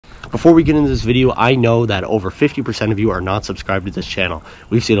Before we get into this video, I know that over 50% of you are not subscribed to this channel.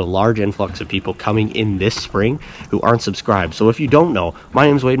 We've seen a large influx of people coming in this spring who aren't subscribed. So if you don't know, my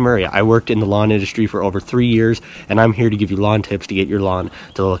name's Wade Murray. I worked in the lawn industry for over 3 years, and I'm here to give you lawn tips to get your lawn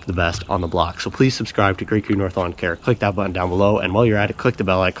to look the best on the block. So please subscribe to Grey Creek North Lawn Care. Click that button down below, and while you're at it, click the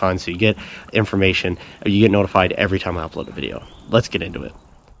bell icon so you get information, you get notified every time I upload a video. Let's get into it.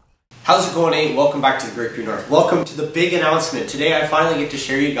 How's it going, Nate? Welcome back to the Grey Creek North. Welcome to the big announcement. Today I finally get to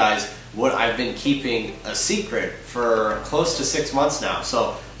share you guys what I've been keeping a secret for close to 6 months now.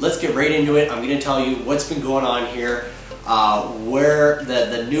 So let's get right into it. I'm going to tell you what's been going on here, where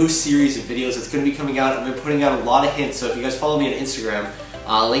the new series of videos that's going to be coming out. I've been putting out a lot of hints, so if you guys follow me on Instagram,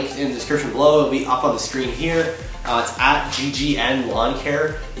 link in the description below, it'll be up on the screen here. It's at GGN Lawn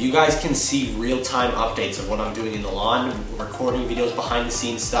Care. You guys can see real-time updates of what I'm doing in the lawn, recording videos, behind the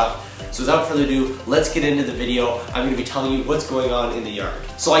scenes stuff. So without further ado, let's get into the video. I'm going to be telling you what's going on in the yard.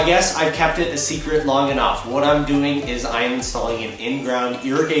 So I guess I've kept it a secret long enough. What I'm doing is I'm installing an in-ground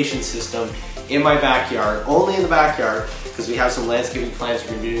irrigation system in my backyard, only in the backyard, because we have some landscaping plans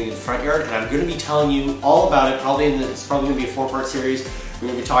we're going to be doing in the front yard, and I'm going to be telling you all about it. It's probably going to be a 4-part series. We're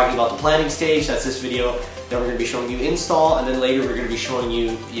going to be talking about the planning stage, that's this video. Then we're going to be showing you install, and then later we're going to be showing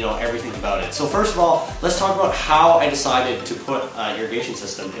you, everything about it. So first of all, let's talk about how I decided to put an irrigation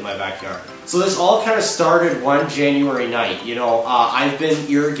system in my backyard. So this all kind of started one January night. I've been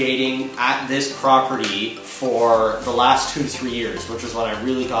irrigating at this property for the last 2 to 3 years, which is when I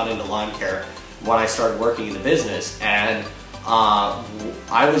really got into lawn care, when I started working in the business. And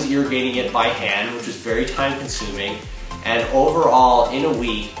I was irrigating it by hand, which was very time consuming. And overall, in a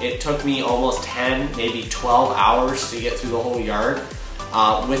week, it took me almost 10, maybe 12 hours to get through the whole yard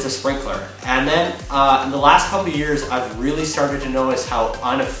with a sprinkler. And then in the last couple of years, I've really started to notice how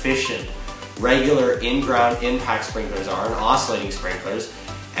inefficient regular in-ground impact sprinklers are, and oscillating sprinklers,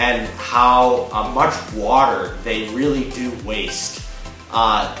 and how much water they really do waste.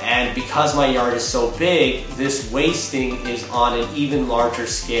 And because my yard is so big, this wasting is on an even larger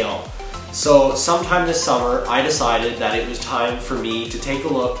scale. So sometime this summer, I decided that it was time for me to take a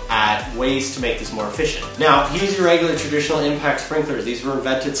look at ways to make this more efficient. Now, here's your regular traditional impact sprinklers. These were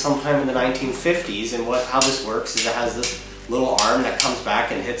invented sometime in the 1950s, and how this works is it has this little arm that comes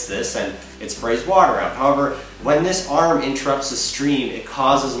back and hits this, and it sprays water out. However, when this arm interrupts the stream, it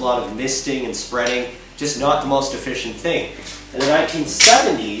causes a lot of misting and spreading, just not the most efficient thing. In the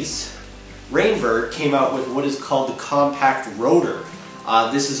 1970s, Rainbird came out with what is called the compact rotor.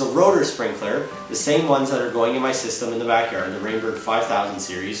 This is a rotor sprinkler, the same ones that are going in my system in the backyard, the Rainbird 5000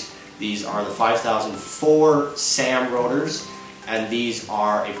 series. These are the 5004 SAM rotors, and these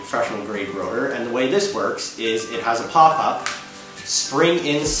are a professional grade rotor. And the way this works is it has a pop-up spring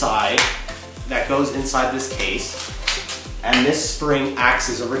inside that goes inside this case, and this spring acts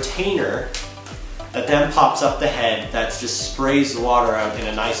as a retainer that then pops up the head that just sprays the water out in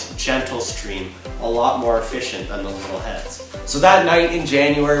a nice gentle stream, a lot more efficient than those little heads. So that night in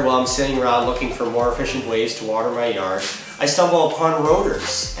January, while I'm sitting around looking for more efficient ways to water my yard, I stumble upon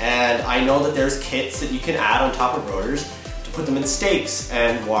rotors. And I know that there's kits that you can add on top of rotors to put them in stakes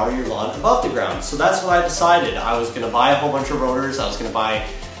and water your lawn above the ground. So that's what I decided. I was going to buy a whole bunch of rotors. I was going to buy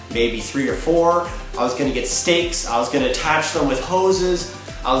maybe 3 or 4. I was going to get stakes. I was going to attach them with hoses.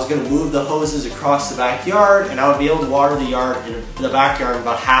 I was going to move the hoses across the backyard, and I would be able to water the backyard in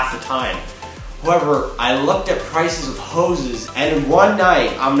about half the time. However, I looked at prices of hoses, and in one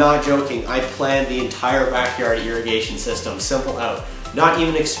night, I'm not joking, I planned the entire backyard irrigation system, simple out, not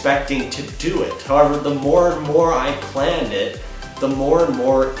even expecting to do it. However, the more and more I planned it, the more and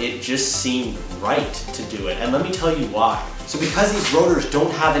more it just seemed right to do it. And let me tell you why. So because these rotors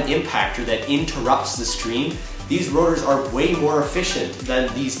don't have an impactor that interrupts the stream, these rotors are way more efficient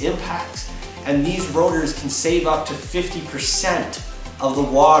than these impacts. And these rotors can save up to 50% of the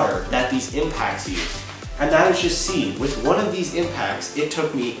water that these impacts use. And that is just seen. With one of these impacts, it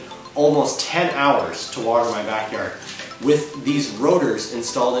took me almost 10 hours to water my backyard. With these rotors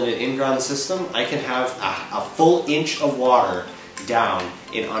installed in an in-ground system, I can have a full inch of water down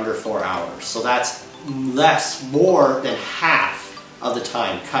in under 4 hours. So that's more than half of the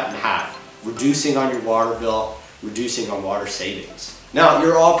time, cut in half, reducing on your water bill, reducing on water savings. Now,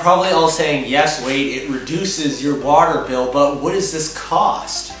 you're probably all saying, yes, Wade, it reduces your water bill, but what does this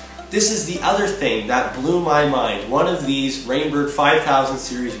cost? This is the other thing that blew my mind. One of these Rainbird 5000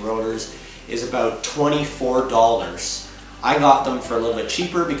 series rotors is about $24. I got them for a little bit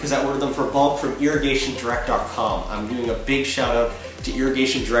cheaper because I ordered them for bulk from irrigationdirect.com. I'm doing a big shout out to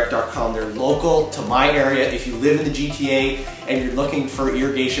irrigationdirect.com. They're local to my area. If you live in the GTA and you're looking for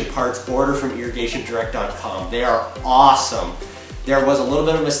irrigation parts, order from irrigationdirect.com. They are awesome. There was a little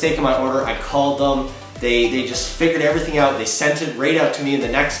bit of a mistake in my order. I called them. They just figured everything out. They sent it right out to me the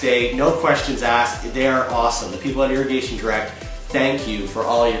next day. No questions asked. They are awesome. The people at Irrigation Direct, thank you for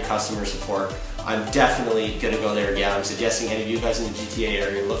all your customer support. I'm definitely going to go there again. I'm suggesting any of you guys in the GTA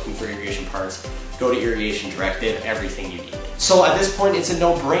area looking for irrigation parts, go to Irrigation Direct. They have everything you need. So at this point, it's a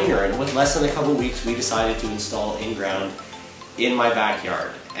no-brainer, and with less than a couple weeks, we decided to install in-ground in my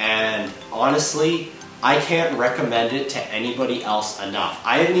backyard. And honestly, I can't recommend it to anybody else enough.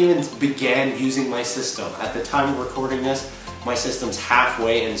 I haven't even began using my system. At the time of recording this, my system's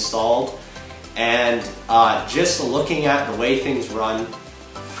halfway installed, and just looking at the way things run,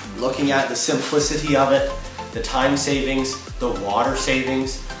 looking at the simplicity of it, the time savings, the water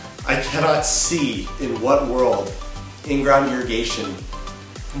savings, I cannot see in what world in-ground irrigation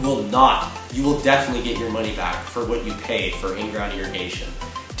will not. You will definitely get your money back for what you paid for in-ground irrigation,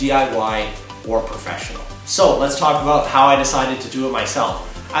 DIY or professional. So let's talk about how I decided to do it myself.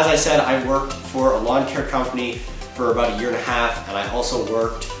 As I said, I worked for a lawn care company for about 1.5 years, and I also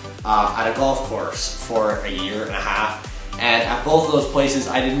worked at a golf course for 1.5 years. And at both of those places,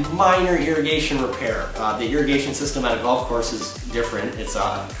 I did minor irrigation repair. The irrigation system at a golf course is different. It's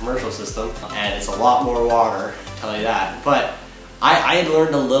a commercial system, and it's a lot more water, I'll tell you that. But I had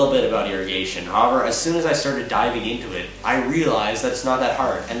learned a little bit about irrigation. However, as soon as I started diving into it, I realized that it's not that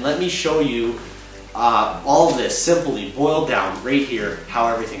hard. And let me show you all of this simply boiled down right here, how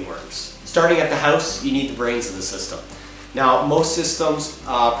everything works. Starting at the house, you need the brains of the system. Now, most systems,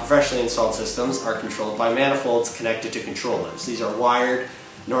 professionally installed systems, are controlled by manifolds connected to controllers. These are wired,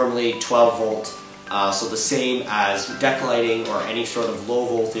 normally 12 volt, so the same as deck lighting or any sort of low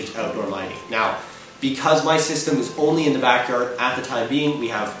voltage outdoor lighting. Now, because my system is only in the backyard at the time being, we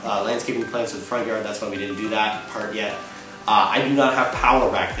have landscaping plants in the front yard, that's why we didn't do that part yet. I do not have power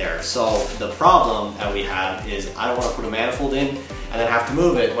back there, so the problem that we have is I don't want to put a manifold in and then have to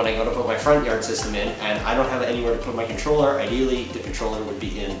move it when I go to put my front yard system in, and I don't have anywhere to put my controller. Ideally, the controller would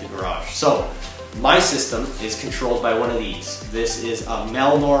be in the garage. So my system is controlled by one of these. This is a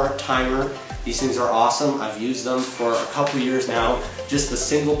Melnor timer. These things are awesome. I've used them for a couple years now. Just the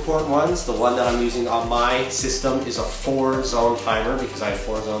single port ones, the one that I'm using on my system is a 4-zone timer because I have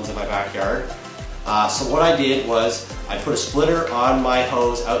 4 zones in my backyard. So what I did was I put a splitter on my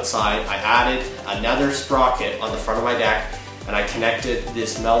hose outside. I added another sprocket on the front of my deck, and I connected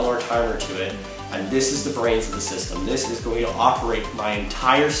this Melnor timer to it. And this is the brains of the system. This is going to operate my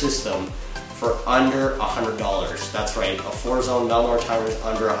entire system for under $100. That's right, a 4-zone Melnor timer is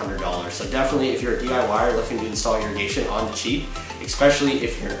under $100. So definitely, if you're a DIYer looking to install irrigation on the cheap, especially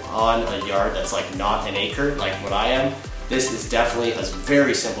if you're on a yard that's like not an acre, like what I am, this is definitely a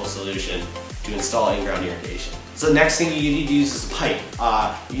very simple solution to install in-ground irrigation. So the next thing you need to use is a pipe.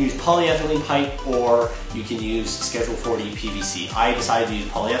 You can use polyethylene pipe, or you can use Schedule 40 PVC. I decided to use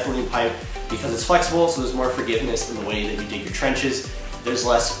polyethylene pipe because it's flexible, so there's more forgiveness in the way that you dig your trenches. There's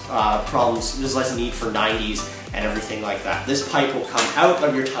less problems, there's less need for 90s and everything like that. This pipe will come out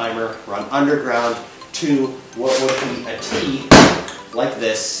of your timer, run underground to what would be a T like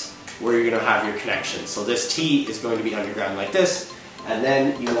this, where you're gonna have your connection. So this T is going to be underground like this, and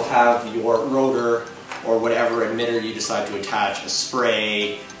then you will have your rotor or whatever emitter you decide to attach, a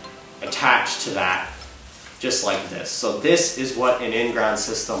spray attached to that, just like this. So this is what an in-ground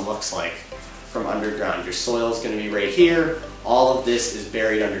system looks like from underground. Your soil is going to be right here. All of this is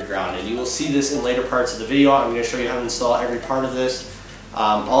buried underground, and you will see this in later parts of the video. I'm going to show you how to install every part of this.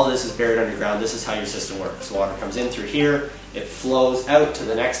 All of this is buried underground. This is how your system works. The water comes in through here, it flows out to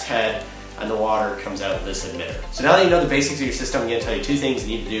the next head, and the water comes out of this emitter. So now that you know the basics of your system, I'm going to tell you 2 things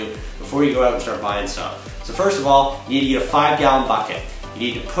you need to do before you go out and start buying stuff. So first of all, you need to get a 5-gallon bucket. You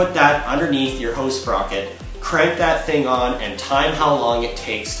need to put that underneath your hose sprocket, crank that thing on, and time how long it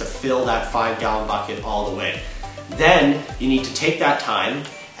takes to fill that 5-gallon bucket all the way. Then you need to take that time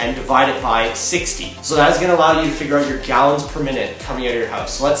and divide it by 60. So that's going to allow you to figure out your gallons per minute coming out of your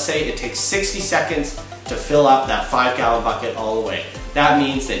house. So let's say it takes 60 seconds to fill up that 5-gallon bucket all the way. That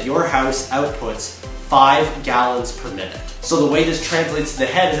means that your house outputs 5 gallons per minute. So the way this translates to the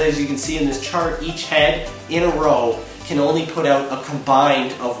head is, as you can see in this chart, each head in a row can only put out a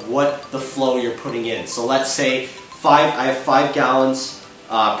combined of what the flow you're putting in. So let's say I have 5 gallons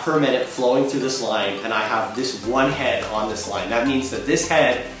per minute flowing through this line, and I have this one head on this line. That means that this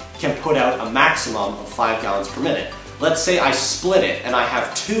head can put out a maximum of 5 gallons per minute. Let's say I split it and I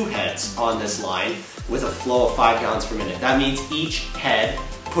have 2 heads on this line with a flow of 5 gallons per minute. That means each head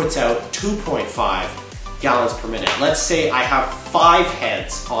puts out 2.5 gallons per minute. Let's say I have 5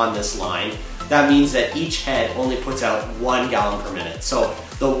 heads on this line. That means that each head only puts out 1 gallon per minute. So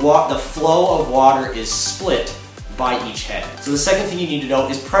the flow of water is split by each head. So the second thing you need to know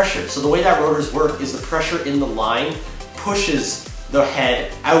is pressure. So the way that rotors work is the pressure in the line pushes the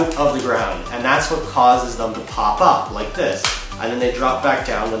head out of the ground, and that's what causes them to pop up like this. And then they drop back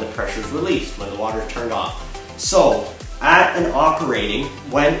down when the pressure is released, when the water is turned off. So at an operating,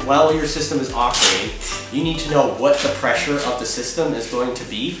 while your system is operating, you need to know what the pressure of the system is going to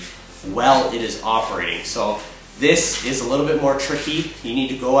be while it is operating. So this is a little bit more tricky. You need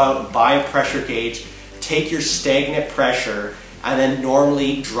to go out and buy a pressure gauge, take your stagnant pressure, and then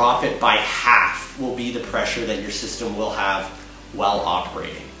normally drop it by half will be the pressure that your system will have while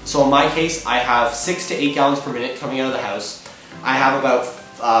operating. So in my case, I have 6 to 8 gallons per minute coming out of the house. I have about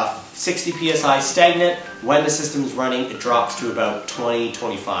 60 psi stagnant. When the system is running, it drops to about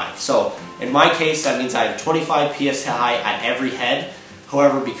 20-25. So in my case, that means I have 25 psi at every head.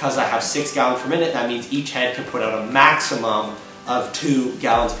 However, because I have 6 gallons per minute, that means each head can put out a maximum of 2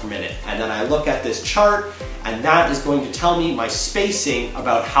 gallons per minute. And then I look at this chart, and that is going to tell me my spacing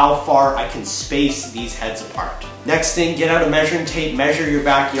about how far I can space these heads apart. Next thing, get out a measuring tape, measure your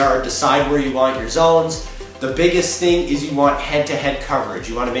backyard, decide where you want your zones. The biggest thing is you want head-to-head coverage.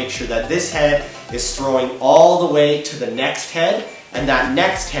 You want to make sure that this head is throwing all the way to the next head, and that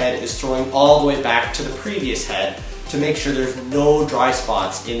next head is throwing all the way back to the previous head, to make sure there's no dry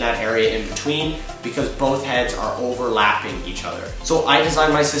spots in that area in between, because both heads are overlapping each other. So I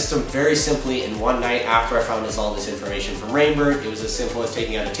designed my system very simply in one night after I found all this information from Rainbird. It was as simple as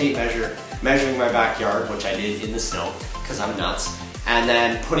taking out a tape measure, measuring my backyard, which I did in the snow, because I'm nuts, and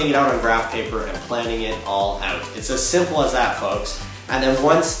then putting it out on graph paper and planning it all out. It's as simple as that, folks. And then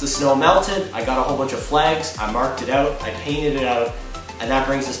once the snow melted, I got a whole bunch of flags, I marked it out, I painted it out, and that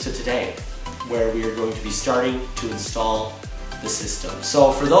brings us to today, where we are going to be starting to install the system.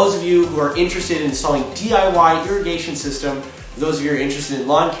 So for those of you who are interested in installing DIY irrigation system, for those of you who are interested in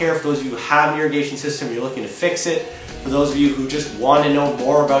lawn care, for those of you who have an irrigation system, you're looking to fix it, for those of you who just want to know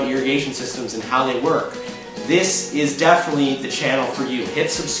more about irrigation systems and how they work, this is definitely the channel for you. Hit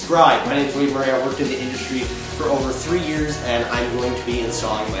subscribe. My name is Wade Murray. I worked in the industry for over 3 years, and I'm going to be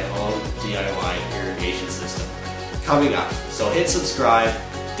installing my own DIY irrigation system coming up. So hit subscribe,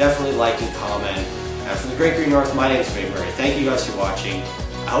 definitely like and comment. And from the Great Green North, my name is Wade Murray. Thank you guys for watching.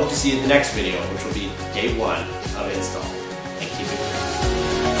 I hope to see you in the next video, which will be day 1 of install.